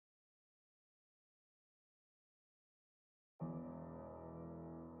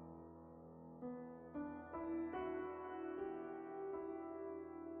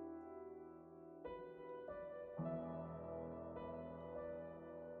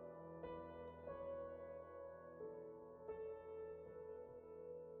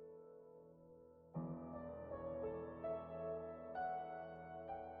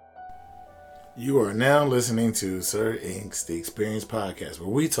You are now listening to Sir Ink's The Experience Podcast, where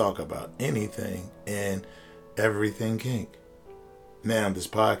we talk about anything and everything kink. Now, this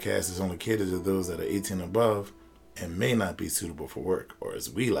podcast is only catered to those that are 18 and above and may not be suitable for work, or as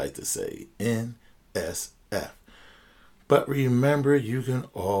we like to say, NSF. But remember, you can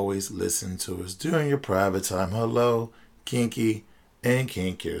always listen to us during your private time. Hello, kinky and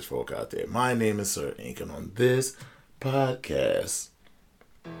kinkers folk out there. My name is Sir Ink, and on this podcast,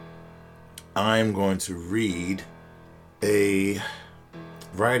 I'm going to read a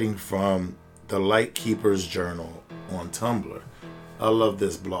writing from the Lightkeeper's Journal on Tumblr. I love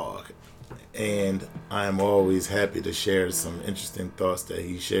this blog, and I'm always happy to share some interesting thoughts that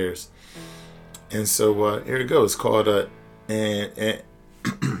he shares. And so here it goes. It's called and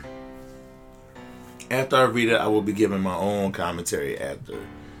after I read it, I will be giving my own commentary after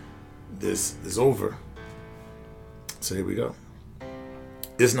this is over. So here we go.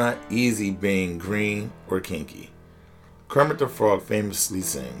 It's not easy being green or kinky. Kermit the Frog famously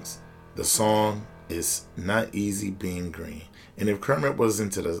sings, the song is not easy being green. And if Kermit was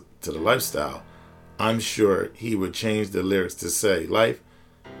into the lifestyle, I'm sure he would change the lyrics to say, life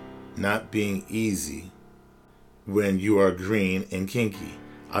not being easy when you are green and kinky.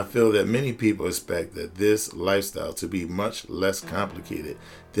 I feel that many people expect that this lifestyle to be much less complicated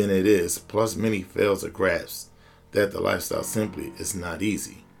than it is, plus many fail to grasp that the lifestyle simply is not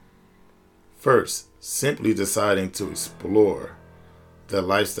easy. First, simply deciding to explore the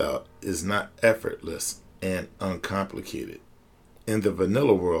lifestyle is not effortless and uncomplicated. In the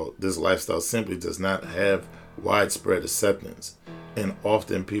vanilla world, this lifestyle simply does not have widespread acceptance, and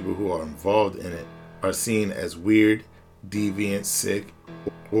often people who are involved in it are seen as weird, deviant, sick,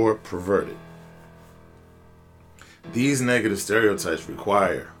 or perverted. These negative stereotypes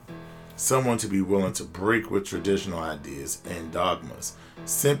require someone to be willing to break with traditional ideas and dogmas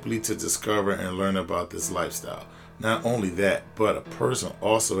simply to discover and learn about this lifestyle. Not only that, but a person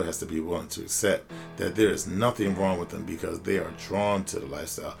also has to be willing to accept that there is nothing wrong with them because they are drawn to the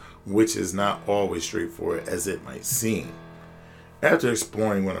lifestyle, which is not always straightforward as it might seem. After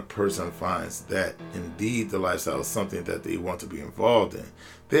exploring, when a person finds that indeed the lifestyle is something that they want to be involved in,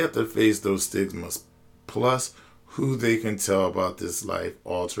 they have to face those stigmas, plus who they can tell about this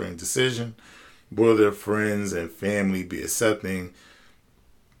life-altering decision. Will their friends and family be accepting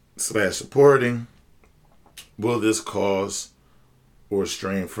 / supporting? Will this cause or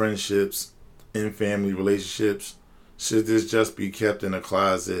strain friendships in family relationships? Should this just be kept in a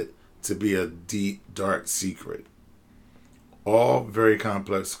closet to be a deep, dark secret? All very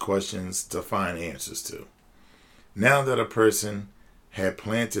complex questions to find answers to. Now that a person had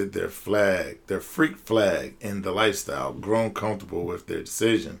planted their freak flag in the lifestyle, grown comfortable with their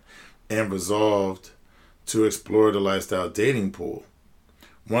decision, and resolved to explore the lifestyle dating pool,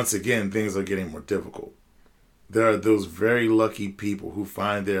 once again, things are getting more difficult. There are those very lucky people who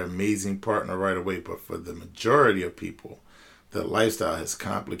find their amazing partner right away, but for the majority of people, the lifestyle has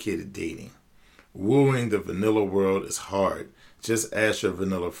complicated dating. Wooing the vanilla world is hard. Just ask your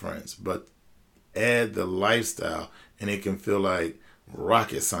vanilla friends, but add the lifestyle and it can feel like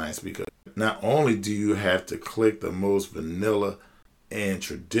rocket science, because not only do you have to click the most vanilla and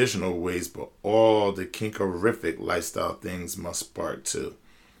traditional ways, but all the kinkerific lifestyle things must spark too.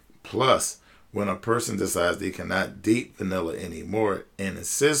 Plus, when a person decides they cannot date vanilla anymore and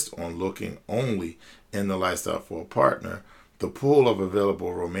insists on looking only in the lifestyle for a partner, the pool of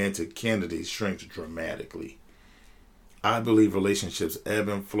available romantic candidates shrinks dramatically. I believe relationships ebb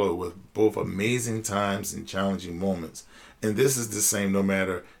and flow with both amazing times and challenging moments, and this is the same no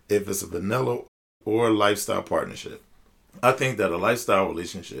matter if it's a vanilla or a lifestyle partnership. I think that a lifestyle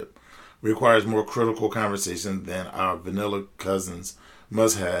relationship requires more critical conversation than our vanilla cousins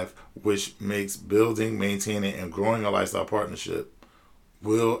must have, which makes building, maintaining, and growing a lifestyle partnership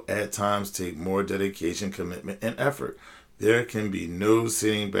will at times take more dedication, commitment, and effort. There can be no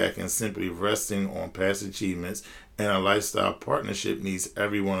sitting back and simply resting on past achievements, and a lifestyle partnership needs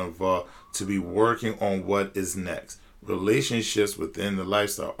everyone involved to be working on what is next. Relationships within the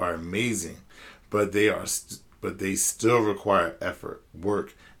lifestyle are amazing, but they still require effort,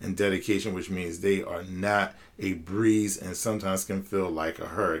 work, and dedication, which means they are not a breeze and sometimes can feel like a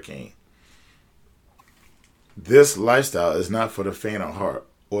hurricane. This lifestyle is not for the faint of heart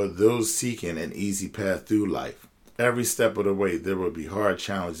or those seeking an easy path through life. Every step of the way, there will be hard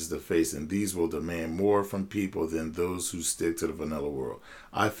challenges to face, and these will demand more from people than those who stick to the vanilla world.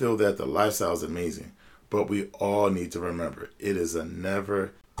 I feel that the lifestyle is amazing, but we all need to remember it is a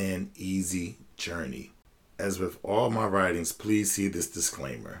never an easy journey. As with all my writings, please see this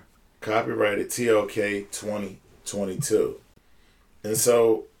disclaimer. Copyrighted TLK 2022. And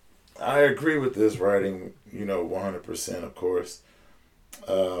so I agree with this writing, 100%, of course.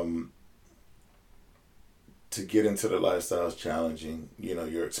 Um, to get into the lifestyle is challenging.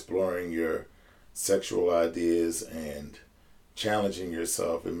 You're exploring your sexual ideas and challenging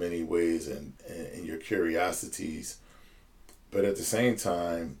yourself in many ways and your curiosities. But at the same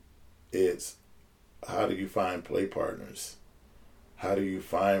time, it's how do you find play partners? How do you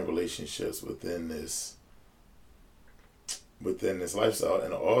find relationships within this lifestyle?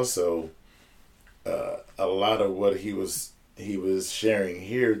 And also, a lot of what he was sharing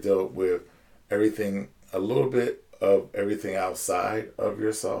here dealt with everything, a little bit of everything outside of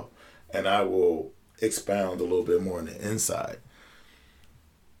yourself, and I will expound a little bit more on the inside.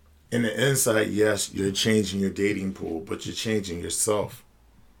 In the inside, yes, you're changing your dating pool, but you're changing yourself.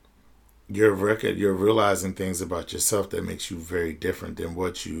 You're realizing things about yourself that makes you very different than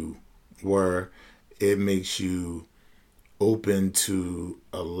what you were. It makes you open to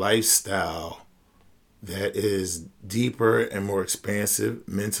a lifestyle that is deeper and more expansive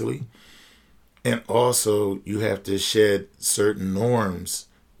mentally. And also, you have to shed certain norms,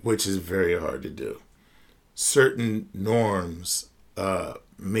 which is very hard to do. Certain norms,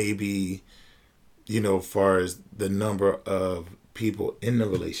 maybe, far as the number of people in the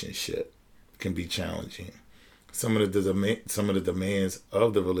relationship can be challenging. Some of the demands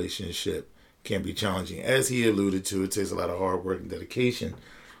of the relationship can be challenging. As he alluded to, it takes a lot of hard work and dedication,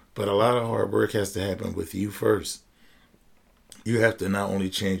 but a lot of hard work has to happen with you first. You have to not only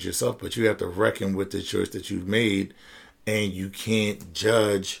change yourself, but you have to reckon with the choice that you've made, and you can't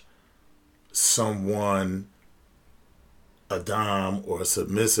judge someone, a dom or a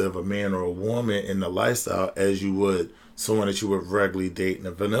submissive, a man or a woman in the lifestyle as you would someone that you would regularly date in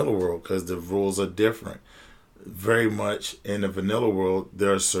the vanilla world, because the rules are different. Very much in the vanilla world,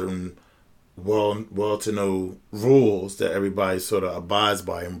 there are certain well to know rules that everybody sort of abides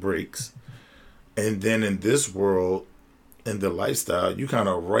by and breaks. And then in this world, in the lifestyle, you kind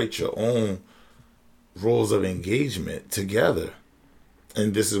of write your own rules of engagement together.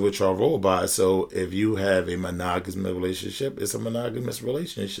 And this is what y'all roll by. So if you have a monogamous relationship, it's a monogamous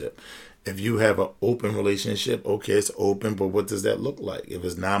relationship. If you have an open relationship, okay, it's open, but what does that look like? If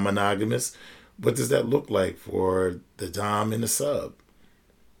it's non-monogamous, what does that look like for the dom and the sub?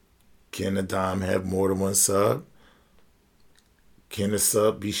 Can the dom have more than one sub? Can the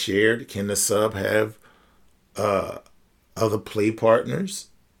sub be shared? Can the sub have other play partners?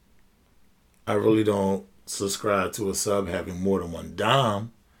 I really don't subscribe to a sub having more than one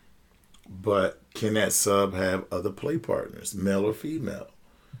dom, but can that sub have other play partners, male or female?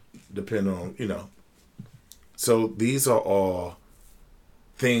 Depending on, So these are all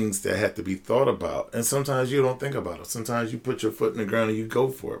things that have to be thought about. And sometimes you don't think about it. Sometimes you put your foot in the ground and you go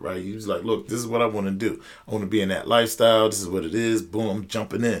for it, right? You just like, look, this is what I want to do. I want to be in that lifestyle. This is what it is. Boom, I'm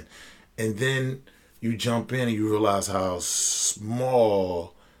jumping in. And then you jump in and you realize how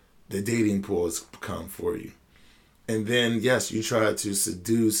small the dating pool has become for you. And then, yes, you try to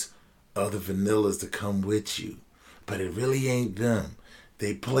seduce other vanillas to come with you. But it really ain't them.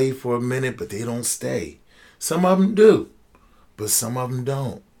 They play for a minute, but they don't stay. Some of them do, but some of them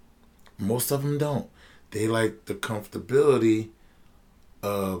don't. Most of them don't. They like the comfortability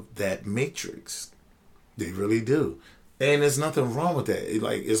of that matrix. They really do. And there's nothing wrong with that.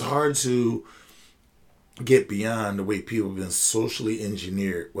 It's hard to get beyond the way people have been socially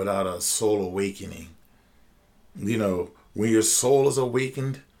engineered without a soul awakening. When your soul is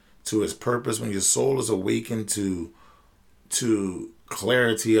awakened to its purpose, when your soul is awakened to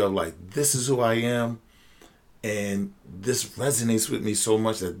clarity of this is who I am, and this resonates with me so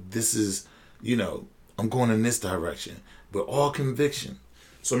much that this is, I'm going in this direction, but all conviction.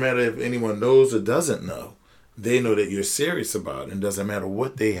 So no matter if anyone knows or doesn't know, they know that you're serious about it, and doesn't matter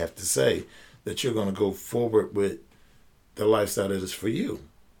what they have to say, that you're going to go forward with the lifestyle that is for you.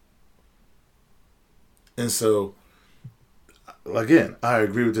 And so, again, I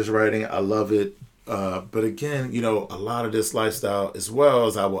agree with this writing. I love it. But again, a lot of this lifestyle, as well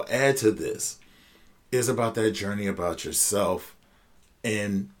as I will add to this, is about that journey about yourself.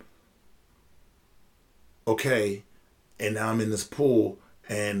 And, okay, and now I'm in this pool,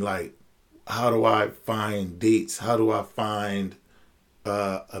 and how do I find dates? How do I find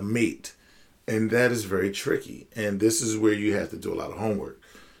a mate? And that is very tricky. And this is where you have to do a lot of homework.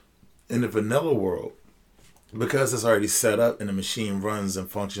 In the vanilla world, because it's already set up and the machine runs and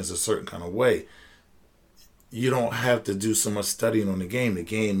functions a certain kind of way, you don't have to do so much studying on the game. The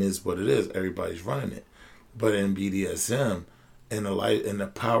game is what it is. Everybody's running it. But in BDSM, in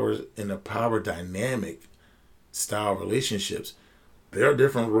the power dynamic style relationships, there are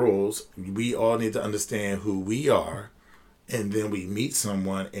different rules. We all need to understand who we are and then we meet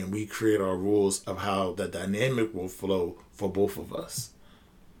someone and we create our rules of how the dynamic will flow for both of us.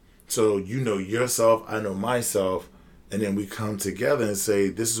 So you know yourself, I know myself, and then we come together and say,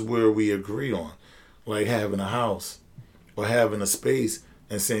 this is where we agree on. Like having a house or having a space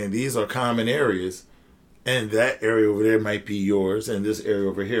and saying these are common areas, and that area over there might be yours and this area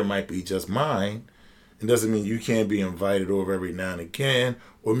over here might be just mine. It doesn't mean you can't be invited over every now and again,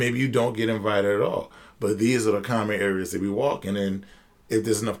 or maybe you don't get invited at all. But these are the common areas that we walk in, and if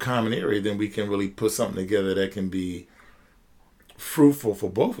there's enough common area, then we can really put something together that can be fruitful for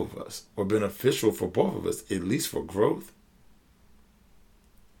both of us or beneficial for both of us, at least for growth.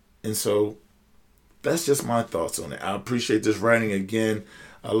 And so that's just my thoughts on it. I appreciate this writing again.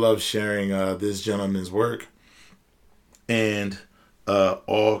 I love sharing this gentleman's work, and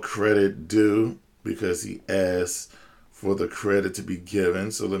all credit due, because he asked for the credit to be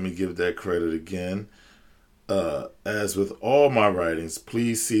given. So let me give that credit again. As with all my writings,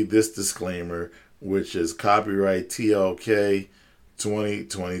 please see this disclaimer, which is copyright TLK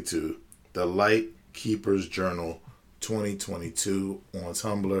 2022, The Light Keeper's Journal 2022 on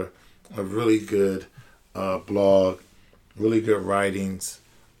Tumblr. A really good blog, really good writings,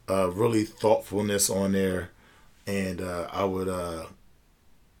 really thoughtfulness on there. And I would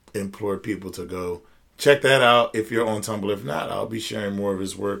implore people to go check that out if you're on Tumblr. If not, I'll be sharing more of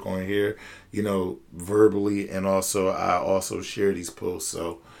his work on here, verbally. And also, I also share these posts,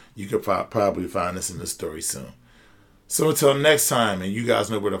 so you could probably find this in the story soon. So until next time, and you guys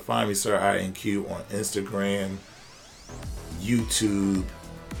know where to find me, Sir INQ, on Instagram, YouTube,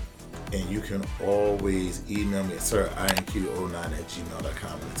 and you can always email me at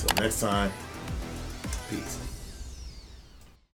sirinq09@gmail.com. Until next time, peace.